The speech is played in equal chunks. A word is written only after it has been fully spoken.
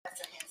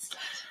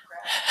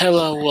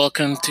Hello,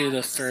 welcome to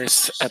the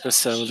first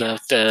episode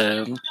of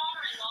the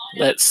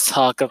Let's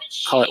Talk,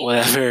 call it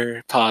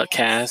whatever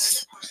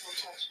podcast.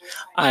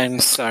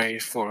 I'm sorry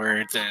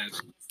for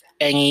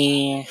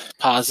any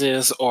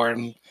pauses or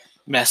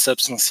mess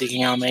ups I'm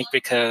seeking I'll make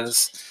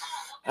because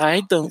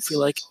I don't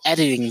feel like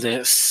editing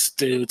this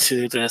due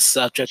to the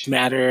subject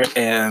matter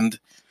and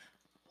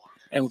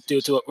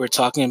due to what we're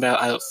talking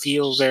about. I would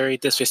feel very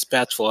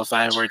disrespectful if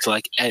I were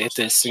to edit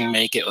this and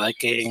make it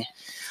like a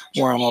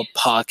normal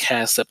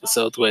podcast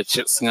episode, which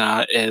it's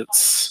not.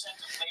 It's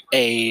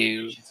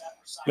a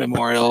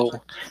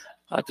memorial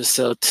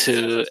episode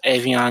to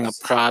Aviana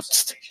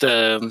Propt,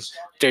 the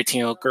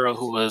 13-year-old girl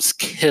who was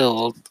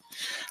killed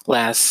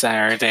last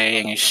Saturday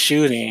in a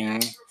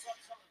shooting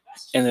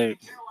in the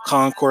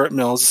Concord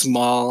Mills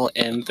Mall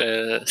in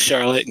the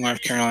Charlotte,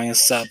 North Carolina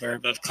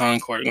suburb of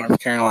Concord, North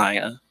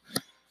Carolina.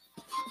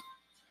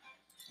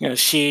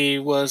 She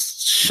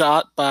was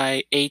shot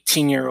by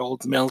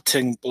 18-year-old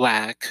Milton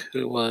Black,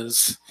 who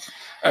was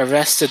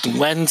arrested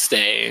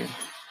Wednesday.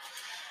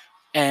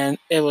 And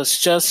it was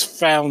just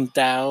found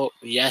out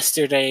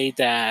yesterday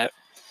that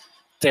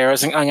there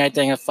was an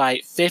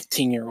unidentified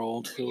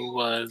 15-year-old who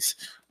was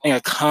an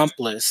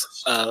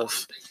accomplice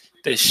of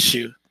the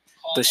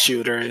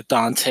shooter,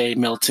 Dante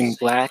Milton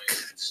Black.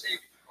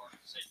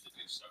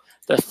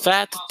 The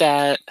fact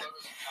that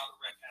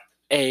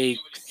a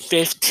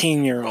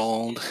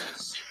 15-year-old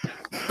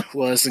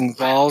was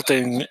involved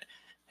in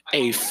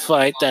a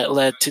fight that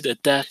led to the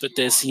death of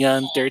this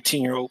young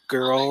 13-year-old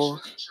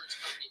girl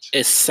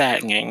is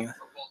saddening.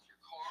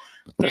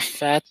 The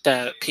fact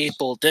that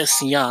people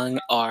this young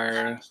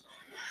are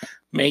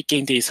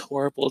making these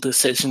horrible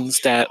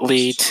decisions that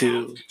lead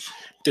to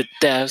the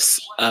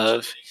deaths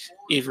of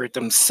either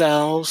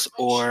themselves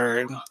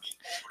or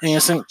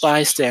innocent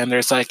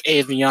bystanders like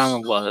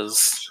Aviana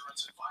was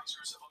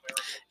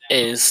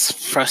is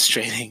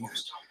frustrating.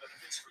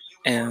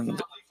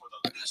 And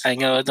I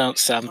know I don't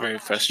sound very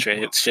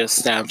frustrated, it's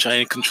just that I'm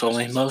trying to control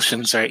my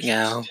emotions right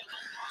now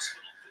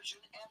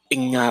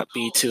and not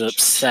be too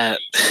upset.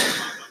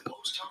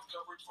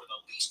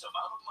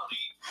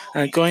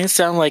 I'm going to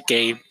sound like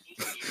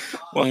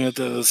one of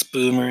those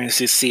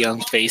boomers you see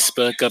on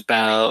Facebook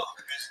about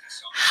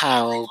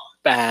how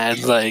bad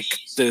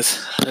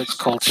this hood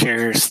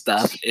culture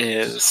stuff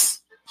is.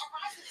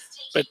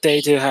 But they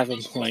do have a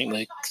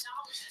point.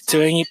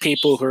 To any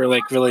people who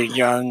are really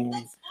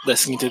young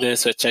listening to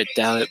this, which I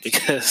doubt it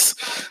because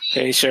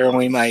pretty sure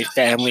only my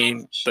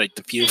family,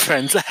 the few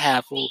friends I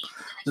have, will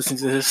listen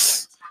to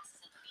this.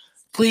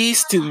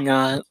 Please do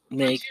not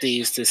make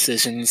these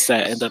decisions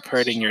that end up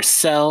hurting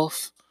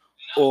yourself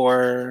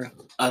or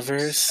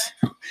others,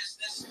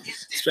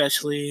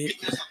 especially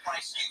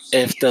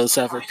if those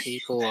other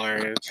people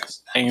are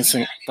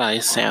innocent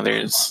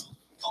bystanders.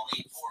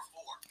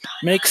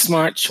 Make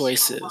smart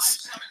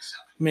choices.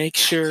 Make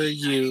sure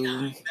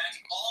you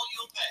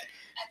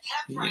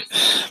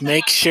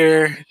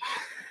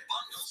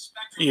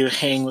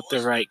hang with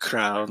the right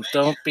crowd.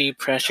 Don't be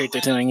pressured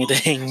to do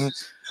anything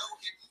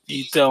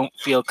you don't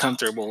feel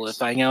comfortable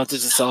with. I know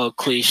this is all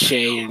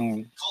cliche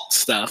and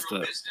stuff,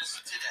 but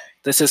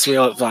this is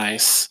real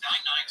advice.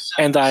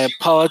 And I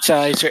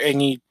apologize for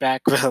any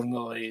background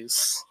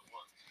noise.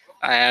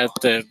 I have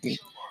the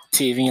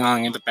TV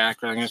on in the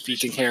background. If you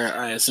can hear it,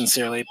 I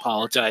sincerely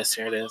apologize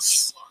for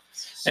this.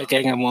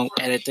 Again, I won't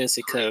edit this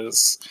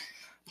because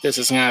this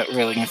is not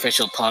really an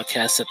official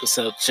podcast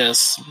episode,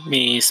 just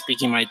me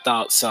speaking my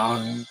thoughts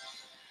on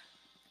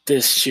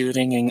this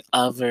shooting and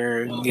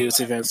other news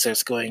events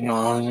that's going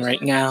on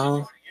right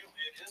now.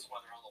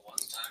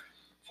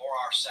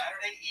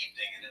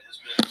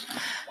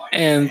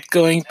 And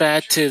going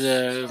back to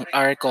the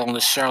article in the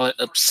Charlotte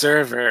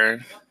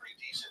Observer,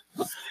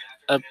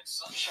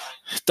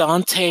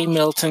 Dante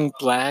Milton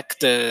Black,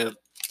 the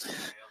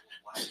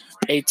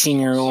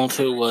 18-year-old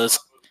who was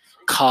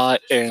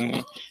caught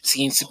and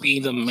seems to be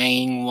the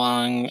main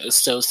one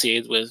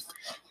associated with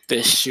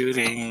this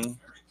shooting,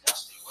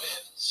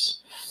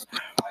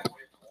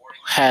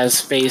 has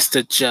faced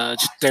a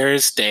judge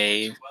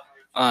Thursday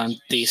on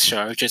these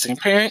charges. And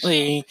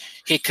apparently,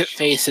 he could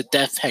face a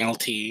death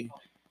penalty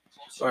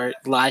or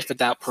life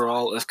without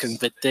parole if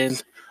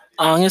convicted.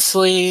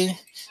 Honestly,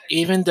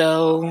 even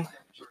though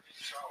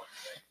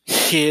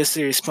he is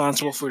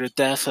responsible for the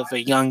death of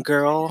a young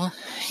girl,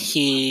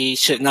 he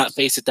should not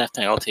face a death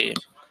penalty.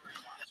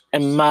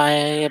 In my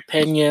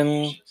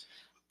opinion,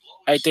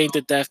 I think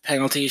the death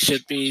penalty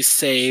should be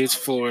saved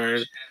for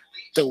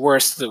the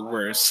worst of the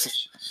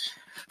worst.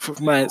 For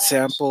my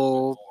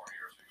example,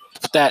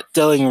 that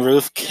Dylan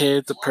Roof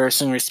kid, the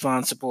person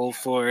responsible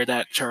for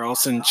that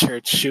Charleston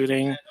church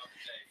shooting,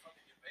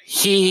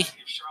 he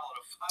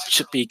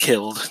should be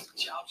killed.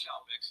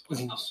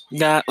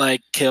 Not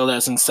killed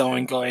as in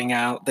someone going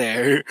out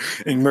there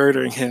and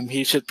murdering him.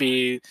 He should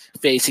be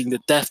facing the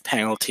death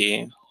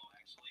penalty.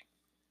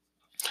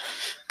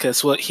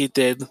 Because what he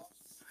did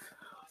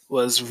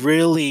was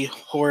really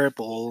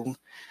horrible,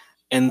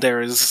 and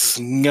there is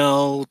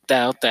no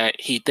doubt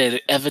that he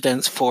did.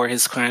 Evidence for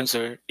his crimes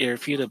are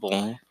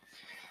irrefutable.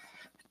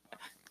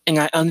 And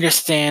I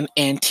understand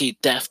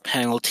anti-death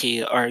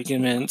penalty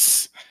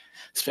arguments,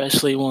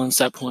 especially ones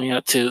that point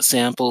out to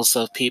examples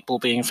of people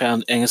being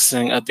found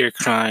innocent of their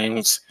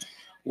crimes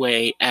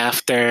way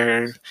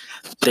after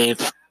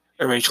they've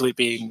originally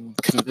been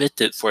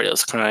convicted for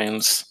those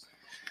crimes.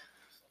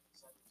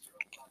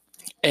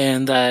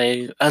 And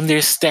I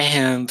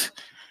understand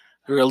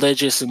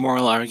religious and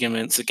moral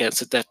arguments against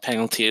the death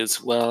penalty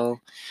as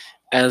well.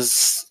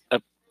 As a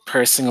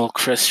personal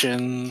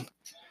Christian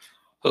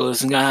who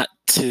is not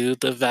too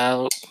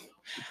devout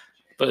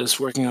but is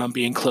working on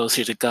being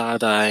closer to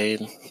God, I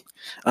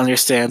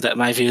understand that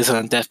my views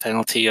on death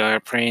penalty are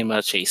pretty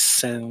much a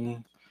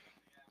sin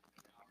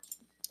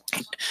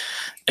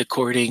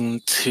according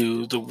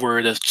to the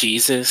word of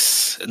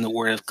Jesus and the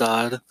word of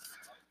God.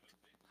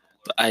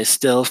 But I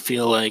still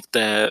feel like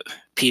that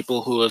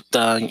people who have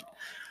done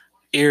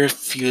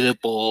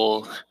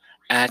irrefutable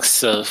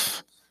acts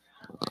of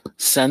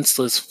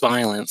senseless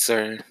violence,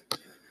 or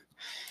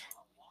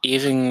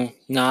even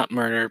not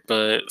murder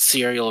but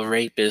serial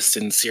rapists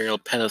and serial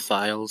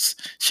pedophiles,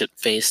 should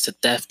face the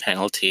death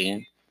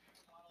penalty,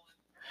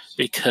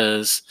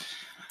 because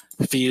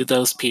view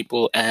those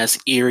people as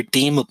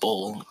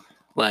irredeemable.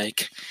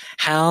 Like,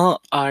 how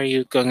are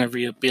you going to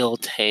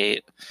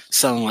rehabilitate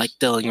someone like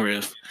Dylan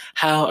Roof?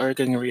 How are you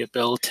going to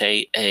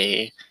rehabilitate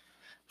a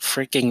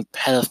freaking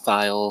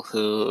pedophile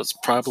who's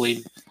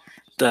probably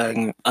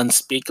done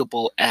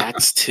unspeakable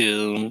acts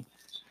to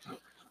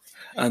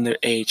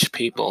underage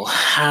people?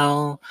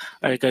 How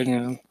are you going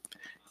to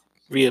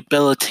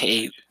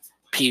rehabilitate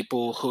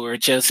people who are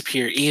just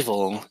pure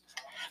evil?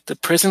 The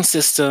prison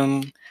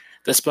system,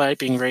 despite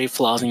being very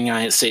flawed in the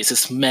United States,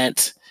 is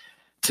meant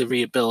to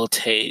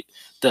rehabilitate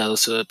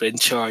those who have been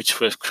charged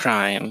with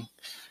crime.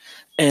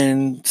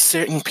 And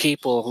certain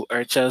people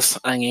are just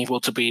unable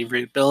to be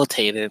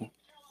rehabilitated.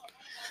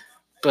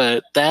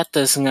 But that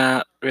does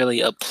not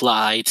really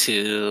apply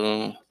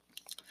to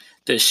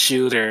the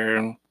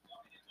shooter,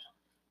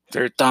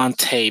 or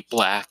Dante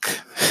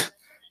Black.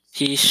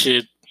 He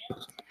should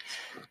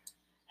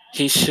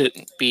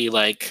be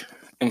like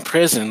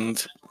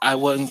imprisoned. I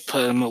wouldn't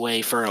put him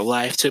away for a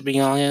life, to be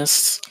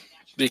honest,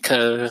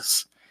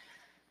 because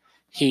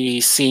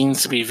he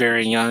seems to be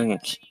very young.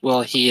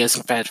 Well, he is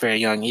in fact very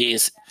young. He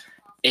is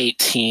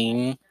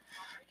 18,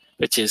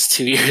 which is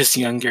 2 years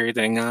younger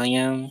than I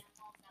am.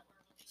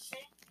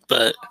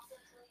 But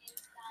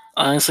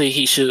honestly,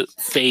 he should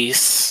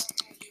face,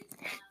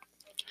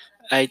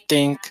 I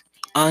think,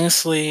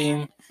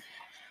 honestly,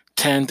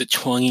 10 to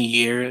 20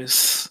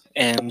 years,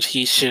 and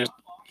he should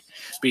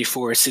be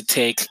forced to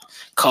take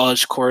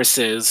college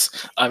courses,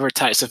 other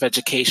types of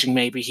education.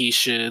 Maybe he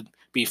should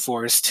be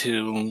forced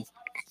to,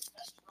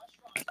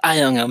 I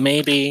don't know,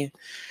 maybe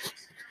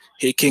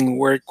he can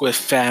work with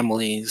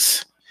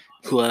families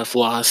who have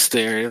lost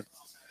their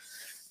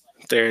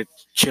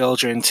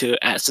children to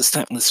acts of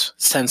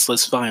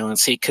senseless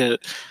violence. He could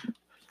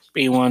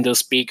be one of those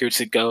speakers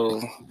to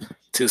go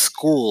to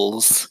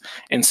schools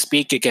and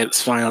speak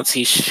against violence.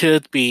 He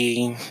should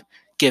be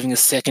giving a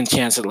second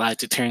chance at life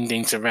to turn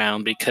things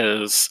around,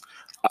 because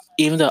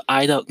even though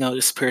I don't know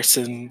this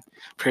person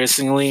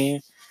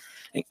personally,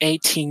 an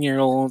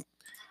 18-year-old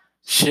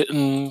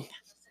shouldn't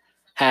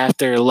have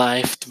their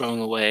life thrown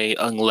away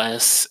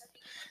unless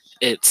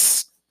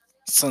it's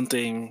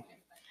something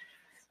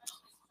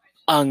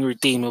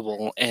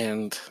unredeemable.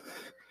 And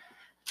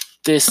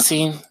this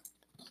scene,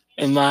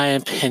 in my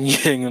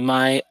opinion, in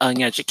my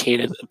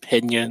uneducated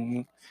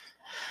opinion,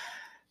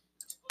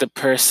 the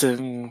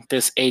person,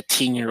 this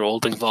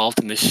 18-year-old involved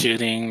in the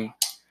shooting,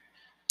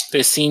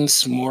 this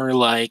seems more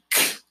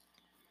like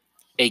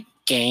a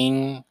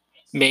gang.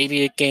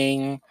 Maybe a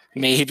gang.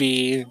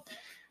 Maybe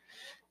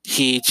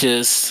he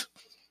just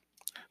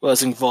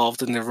was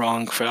involved in the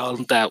wrong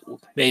crowd that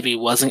maybe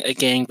wasn't a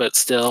gang but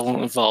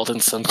still involved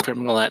in some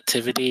criminal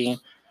activity.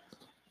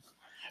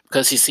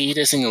 Because you see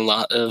this in a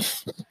lot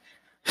of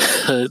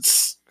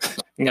hoods,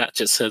 not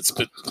just hoods,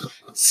 but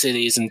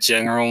cities in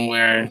general,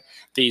 where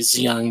these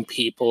young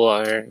people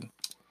are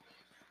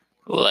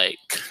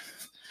like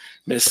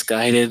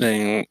misguided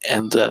and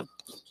end up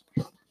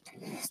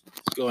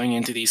going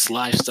into these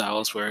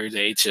lifestyles where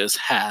they just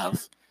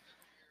have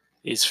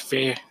these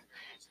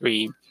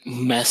very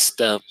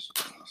messed up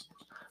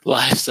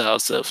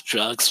lifestyles of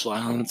drugs,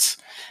 violence.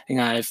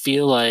 And I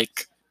feel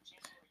like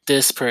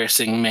this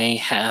person may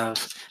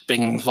have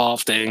been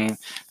involved in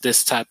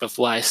this type of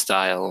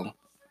lifestyle,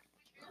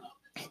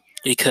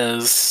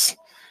 because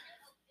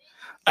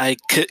I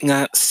could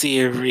not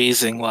see a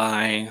reason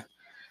why,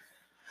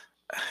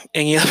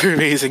 any other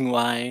reason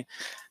why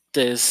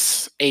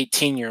this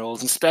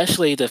 18-year-old,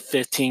 especially the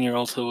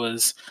 15-year-old who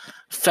was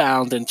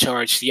found and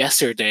charged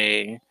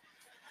yesterday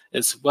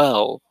as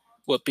well,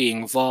 would be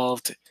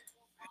involved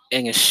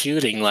in a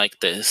shooting like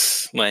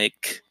this.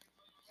 Like,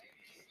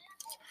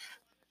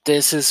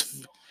 this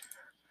is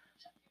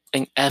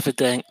an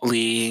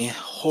evidently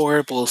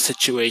horrible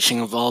situation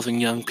involving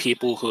young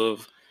people who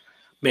have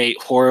made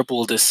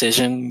horrible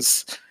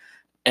decisions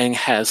and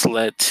has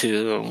led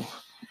to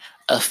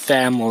a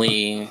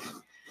family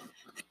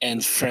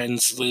and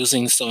friends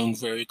losing someone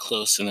very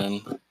close to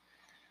them.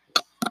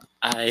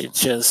 I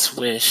just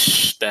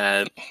wish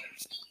that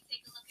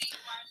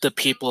the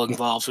people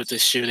involved with the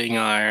shooting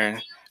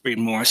are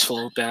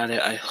remorseful about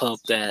it. I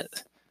hope that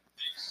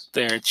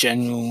they're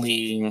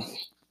genuinely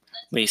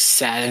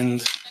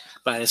saddened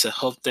by this. I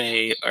hope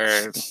they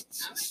are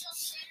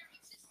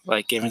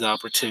given the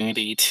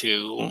opportunity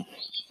to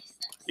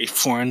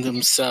reform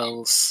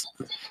themselves,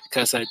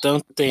 because I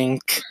don't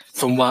think,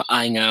 from what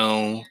I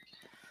know,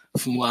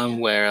 from what I'm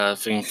aware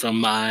of, and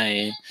from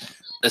my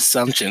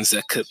assumptions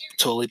that could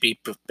totally be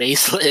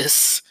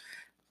baseless,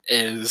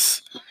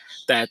 is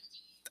that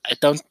I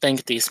don't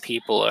think these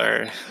people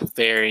are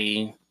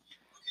very,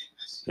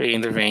 very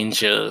in the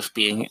range of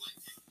being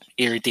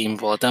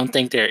irredeemable. I don't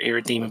think they're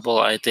irredeemable.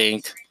 I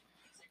think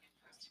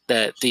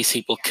that these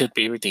people could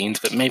be redeemed,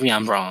 but maybe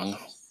I'm wrong.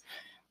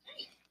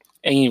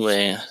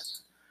 Anyway,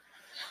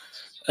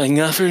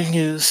 another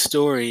news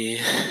story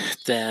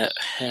that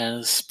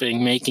has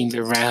been making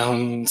the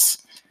rounds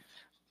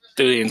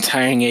through the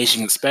entire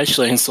nation,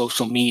 especially in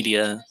social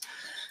media,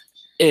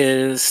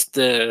 is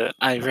the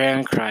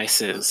Iran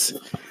crisis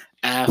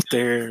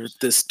after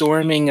the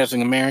storming of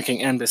an American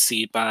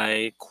embassy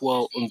by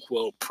quote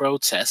unquote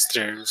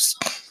protesters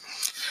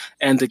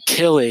and the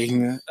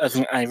killing of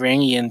an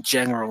Iranian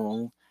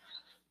general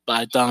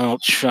by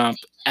Donald Trump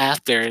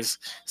after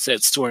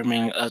said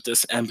storming of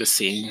this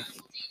embassy.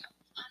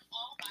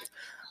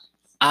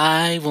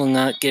 I will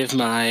not give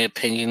my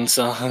opinions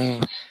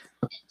on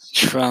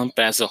Trump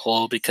as a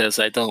whole because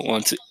I don't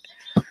want to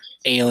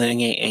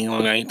alienate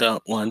anyone. I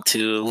don't want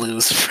to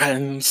lose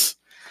friends.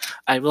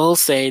 I will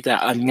say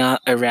that I'm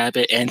not a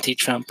rabid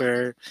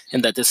anti-Trumper,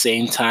 and at the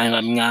same time,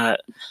 I'm not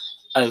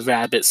a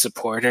rabid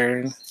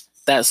supporter.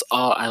 That's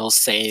all I will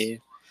say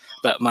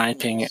about my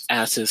opinion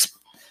as his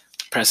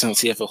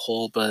presidency of a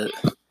whole. But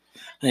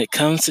when it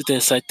comes to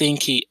this, I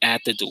think he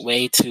acted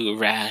way too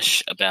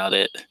rash about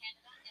it.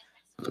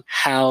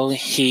 How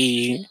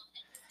he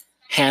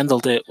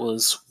handled it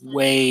was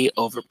way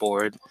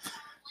overboard.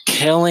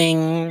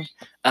 Killing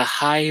a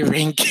high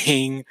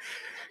ranking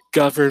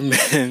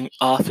government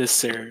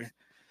officer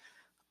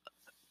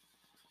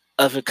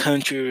of a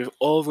country we've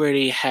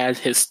already had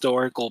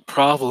historical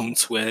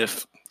problems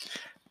with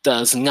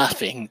does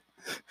nothing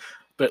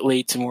but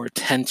lead to more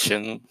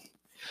tension.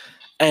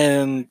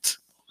 And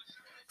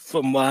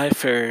from what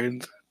I've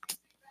heard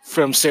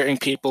from certain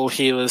people,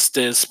 he was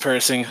this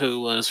person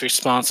who was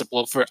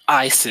responsible for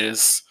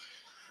ISIS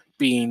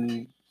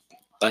being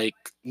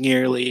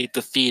nearly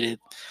defeated.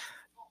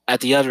 At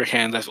the other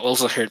hand, I've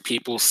also heard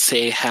people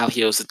say how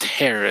he was a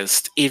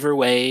terrorist. Either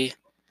way,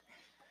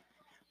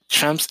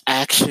 Trump's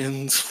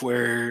actions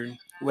were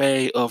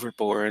way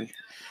overboard.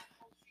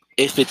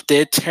 If it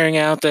did turn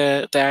out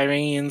that the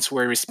Iranians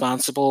were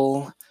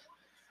responsible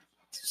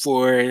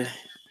for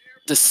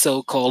the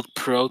so-called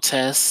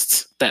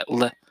protests that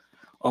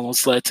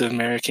almost led to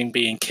American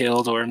being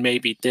killed, or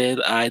maybe did,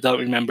 I don't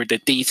remember the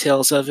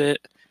details of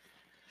it,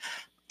 I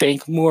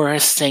think more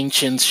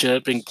sanctions should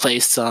have been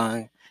placed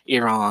on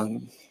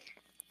Iran.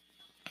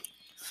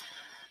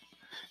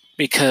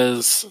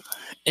 Because,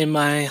 in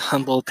my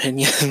humble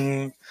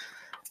opinion,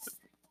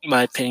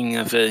 my opinion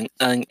of an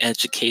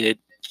uneducated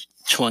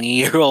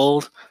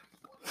 20-year-old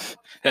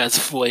has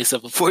the voice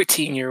of a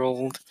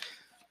 14-year-old,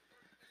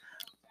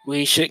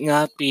 we should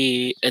not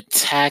be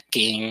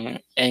attacking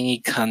any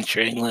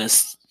country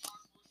unless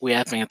we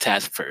have been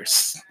attacked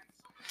first.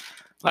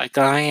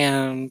 I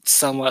am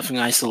somewhat of an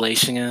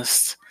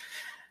isolationist,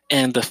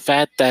 and the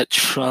fact that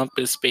Trump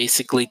is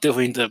basically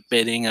doing the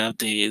bidding of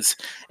these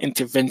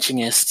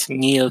interventionist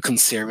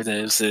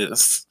neoconservatives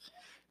is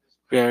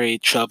very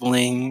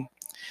troubling,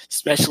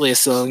 especially as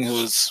someone who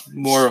was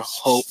more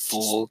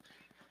hopeful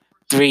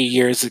 3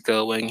 years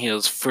ago when he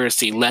was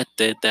first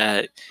elected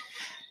that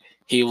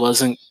he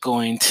wasn't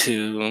going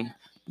to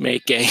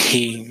make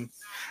any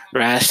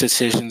rash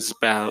decisions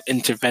about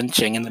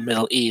intervention in the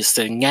Middle East.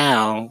 And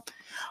now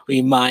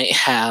we might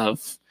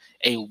have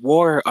a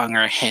war on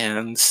our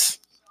hands,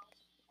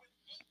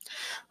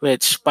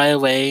 which, by the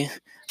way,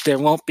 there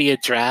won't be a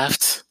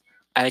draft.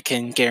 I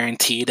can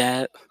guarantee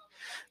that.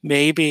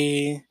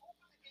 Maybe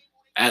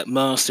at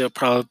most there'll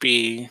probably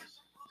be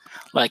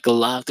a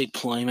lot of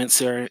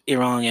deployments in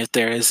Iran if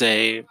there is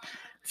a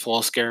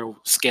full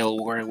scale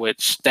war,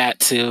 which that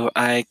too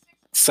I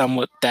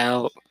somewhat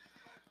doubt.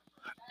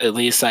 At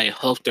least I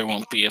hope there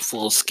won't be a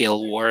full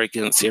scale war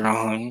against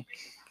Iran.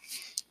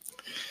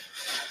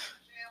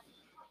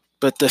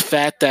 But the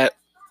fact that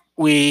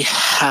we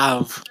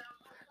have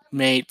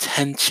made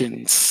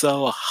tension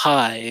so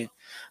high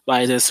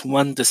by this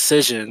one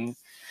decision,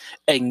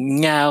 and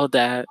now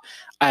that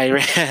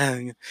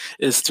Iran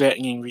is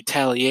threatening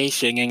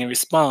retaliation, and in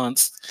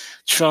response,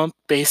 Trump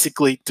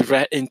basically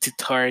threatened to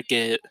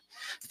target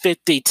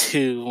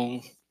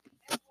 52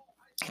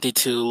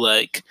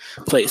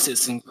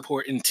 places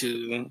important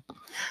to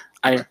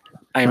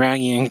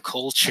Iranian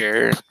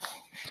culture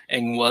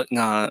and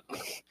whatnot,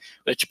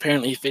 which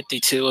apparently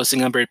 52 was the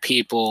number of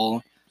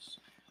people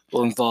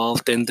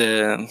involved in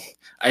the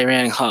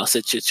Iran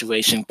hostage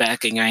situation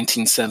back in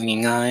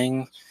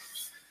 1979,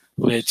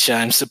 which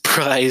I'm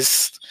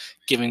surprised,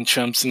 given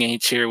Trump's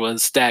nature,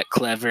 was that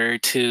clever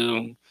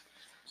to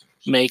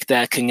make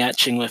that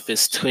connection with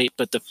his tweet.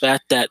 But the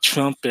fact that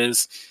Trump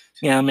is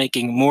now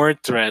making more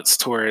threats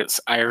towards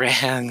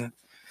Iran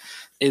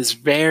is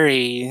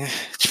very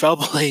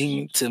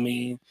troubling to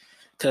me,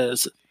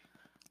 because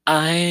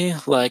I,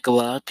 like a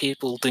lot of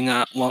people, do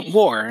not want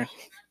war.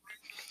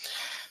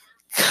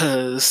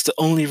 Because the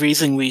only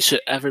reason we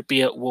should ever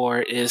be at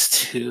war is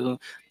to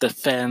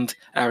defend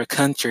our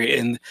country,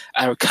 and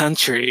our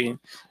country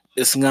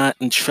is not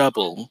in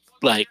trouble.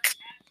 Like,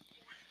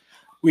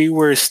 we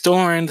were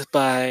stormed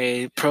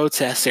by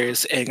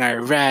protesters in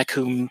Iraq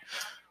who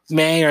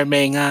may or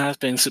may not have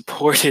been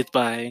supported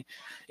by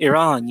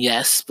Iran,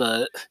 yes,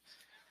 but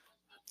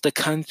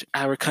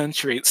our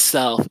country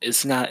itself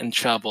is not in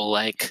trouble.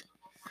 Like,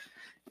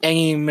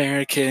 any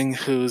American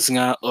who's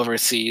not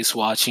overseas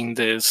watching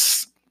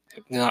this,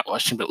 not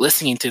watching, but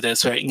listening to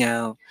this right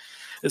now,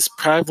 is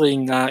probably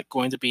not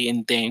going to be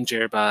in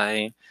danger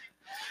by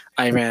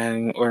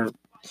Iran or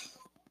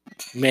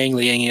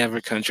mainly any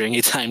other country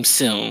anytime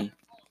soon.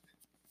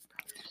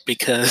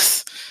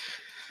 Because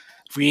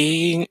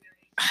we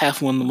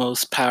have one of the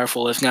most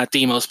powerful, if not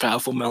the most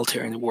powerful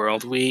military in the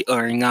world. We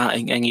are not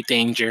in any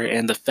danger,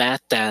 and the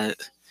fact that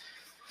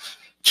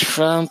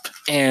Trump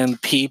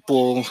and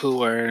people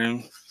who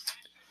are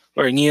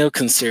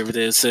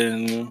neoconservatives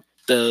and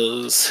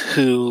those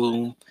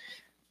who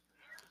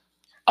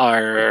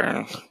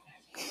are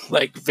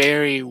like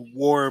very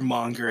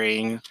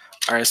warmongering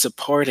are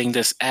supporting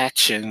this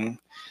action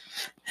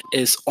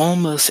is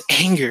almost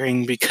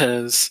angering,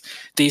 because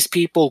these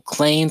people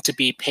claim to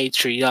be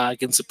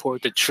patriotic and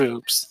support the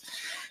troops,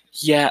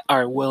 yet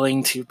are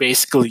willing to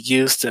basically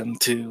use them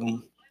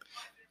to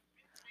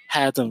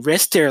have them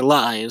risk their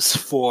lives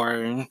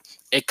for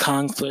a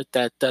conflict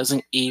that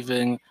doesn't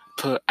even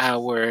put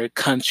our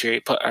country,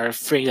 put our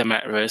freedom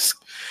at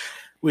risk.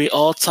 We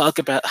all talk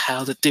about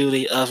how the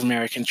duty of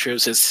American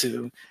troops is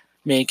to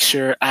make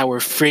sure our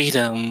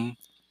freedoms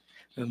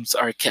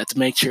are kept, to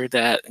make sure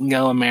that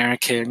no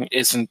American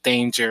is in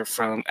danger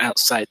from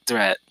outside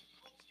threat.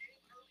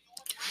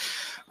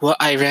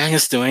 What Iran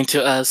is doing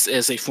to us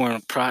is a form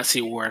of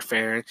proxy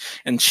warfare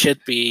and should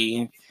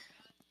be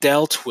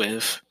dealt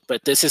with,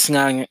 but this is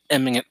not an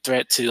imminent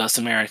threat to us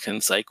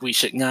Americans. Like, we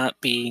should not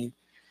be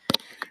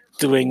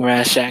doing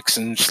rash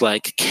actions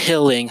like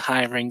killing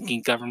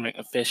high-ranking government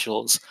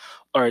officials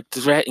or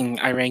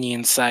threatening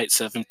Iranian sites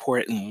of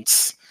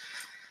importance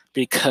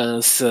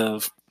because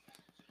of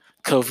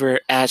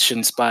covert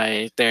actions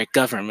by their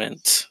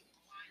government.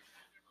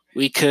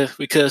 We could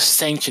have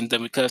sanctioned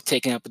them. We could have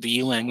taken up with the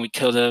UN. We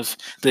could have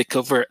the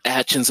covert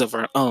actions of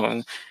our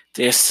own.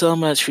 There's so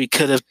much we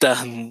could have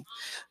done,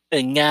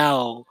 and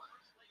now,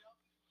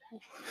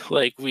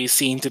 like, we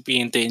seem to be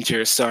in danger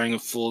of starting a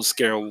full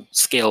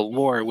scale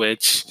war,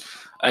 which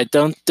I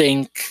don't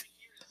think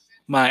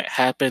might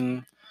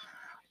happen.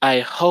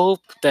 I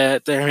hope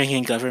that the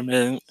Iranian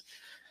government,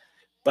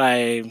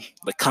 by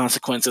the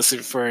consequences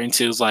referring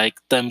to like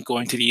them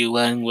going to the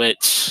UN,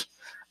 which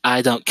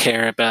I don't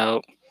care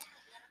about.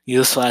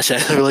 Newsflash,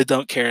 I really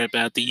don't care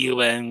about the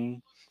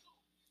UN.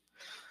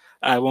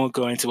 I won't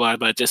go into why,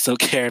 but I just don't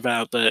care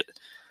about. But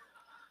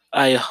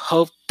I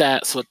hope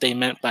that's what they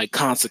meant by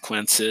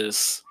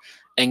consequences,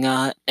 and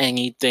not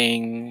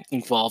anything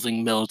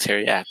involving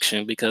military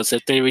action. Because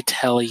if they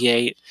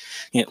retaliate,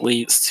 it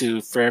leads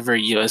to further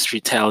U.S.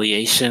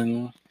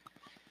 retaliation.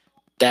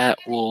 That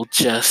will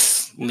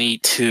just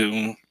lead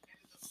to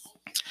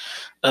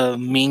a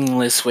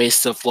meaningless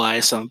waste of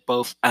lives on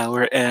both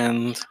our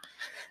end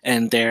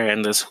and their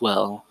end as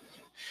well.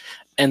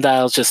 And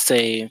I'll just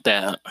say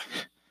that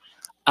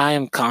I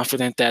am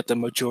confident that the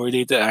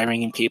majority of the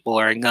Iranian people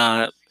are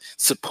not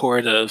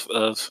supportive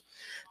of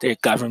their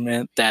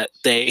government, that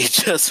they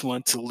just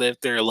want to live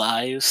their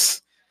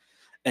lives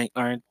and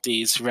aren't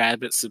these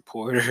rabid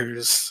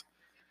supporters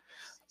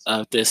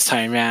of this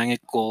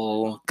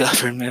tyrannical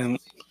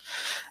government,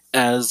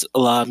 as a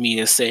lot of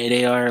media say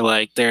they are.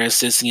 Like, there's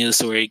this news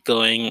story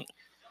going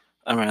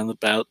around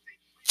about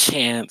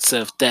chants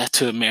of death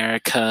to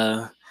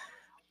America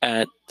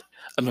at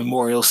a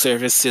memorial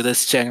service to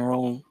this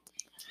general.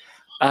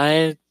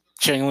 I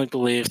genuinely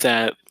believe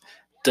that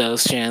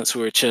those chants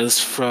were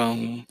just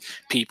from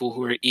people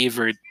who were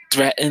either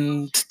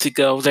threatened to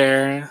go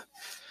there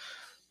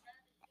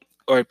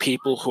or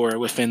people who are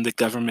within the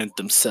government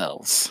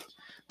themselves.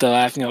 Though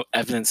I have no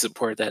evidence to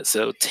support that,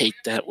 so take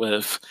that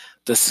with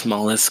the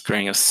smallest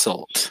grain of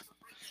salt.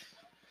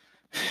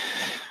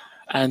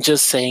 I'm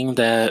just saying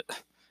that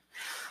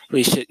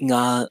we should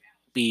not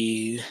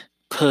be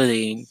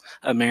putting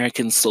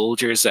American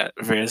soldiers at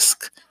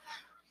risk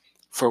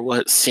for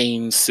what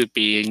seems to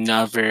be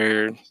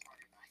another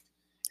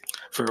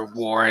for a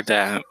war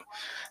that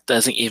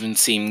doesn't even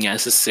seem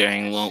necessary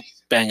and won't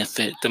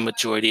benefit the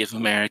majority of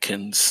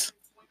Americans.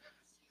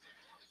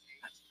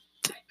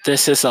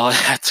 This is all I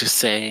have to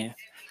say.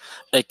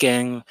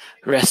 Again,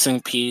 rest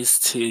in peace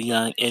to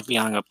young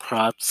Ivyana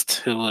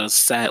Propst, who was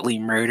sadly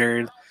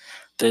murdered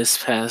this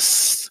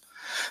past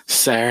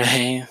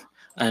Saturday.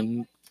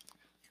 And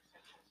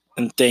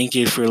thank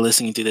you for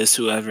listening to this,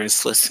 whoever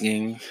is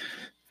listening.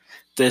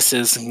 This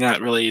is not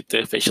really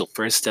the official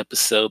first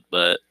episode,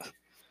 but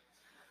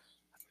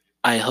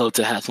I hope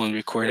to have one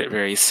recorded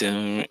very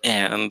soon,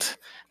 and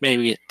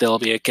maybe there'll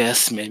be a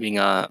guest, maybe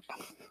not.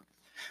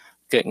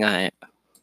 Good night.